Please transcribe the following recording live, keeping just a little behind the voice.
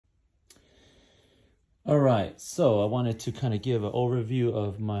All right, so I wanted to kind of give an overview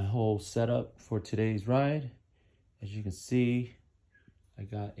of my whole setup for today's ride. As you can see, I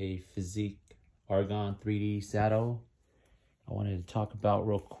got a Fizik Argon 3D saddle. I wanted to talk about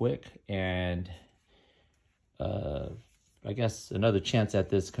real quick, and I guess another chance at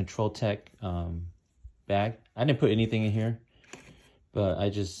this Control Tech bag. I didn't put anything in here, but I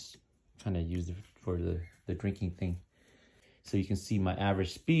just kind of used it for the drinking thing. So you can see my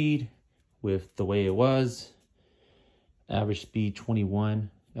average speed with the way it was. Average speed 21.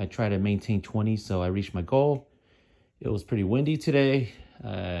 I try to maintain 20, so I reached my goal. It was pretty windy today.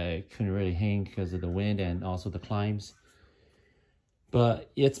 I couldn't really hang because of the wind and also the climbs.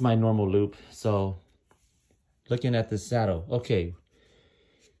 But it's my normal loop. So looking at this saddle, okay.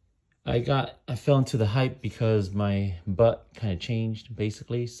 I fell into the hype because my butt kind of changed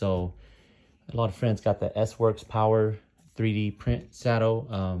basically. So a lot of friends got the S-Works Power 3D print saddle.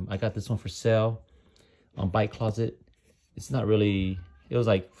 I got this one for sale on Bike Closet. It's not really, it was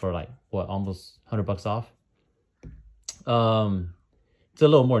like for like what, almost $100 off. It's a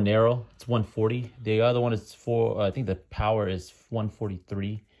little more narrow. It's 140. The other one is I think the Power is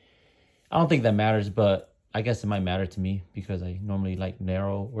 143. I don't think that matters, but I guess it might matter to me because I normally like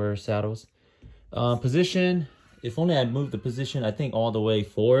narrower saddles. Position, if only I'd moved the position, I think all the way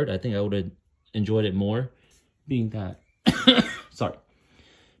forward, I think I would have enjoyed it more, being that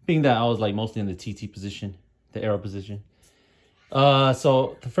being that I was like mostly in the TT position, the arrow position.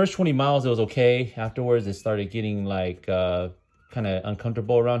 So the first 20 miles, it was okay. Afterwards, it started getting like kind of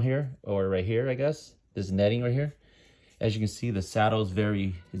uncomfortable around here, or right here, I guess. This netting right here. As you can see, the saddle is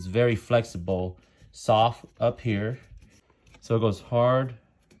very flexible, soft up here. So it goes hard,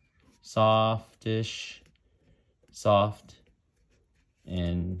 softish, soft,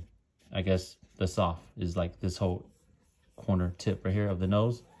 and I guess the soft is like this whole corner tip right here of the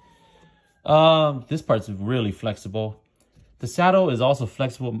nose. This part's really flexible. The saddle is also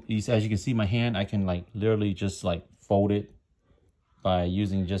flexible. As you can see, my hand, I can like literally just like fold it by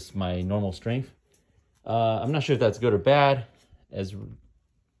using just my normal strength. I'm not sure if that's good or bad. As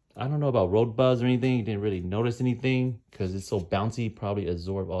I don't know about road buzz or anything. Didn't really notice anything because it's so bouncy. Probably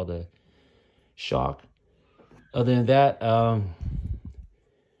absorb all the shock. Other than that,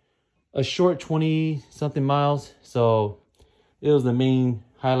 a short 20 something miles. So it was the main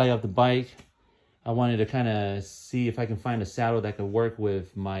highlight of the bike. I wanted to kind of see if I can find a saddle that could work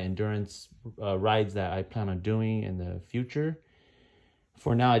with my endurance rides that I plan on doing in the future.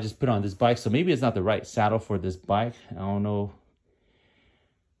 For now, I just put on this bike. So maybe it's not the right saddle for this bike. I don't know.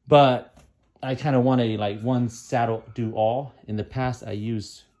 But I kind of want to like one saddle do all. In the past, I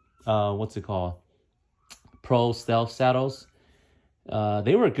used, what's it called? Pro Stealth saddles.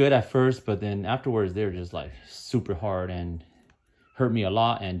 They were good at first, but then afterwards, they were just like super hard and hurt me a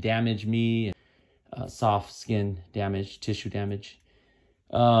lot and damaged me. Soft skin damage, tissue damage.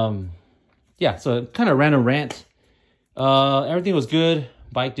 Yeah, so it kind of ran a rant. Everything was good.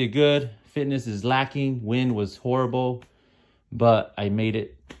 Bike did good. Fitness is lacking. Wind was horrible, but I made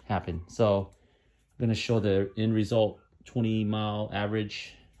it happen. So I'm going to show the end result, 20-mile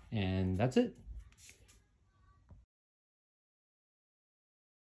average, and that's it.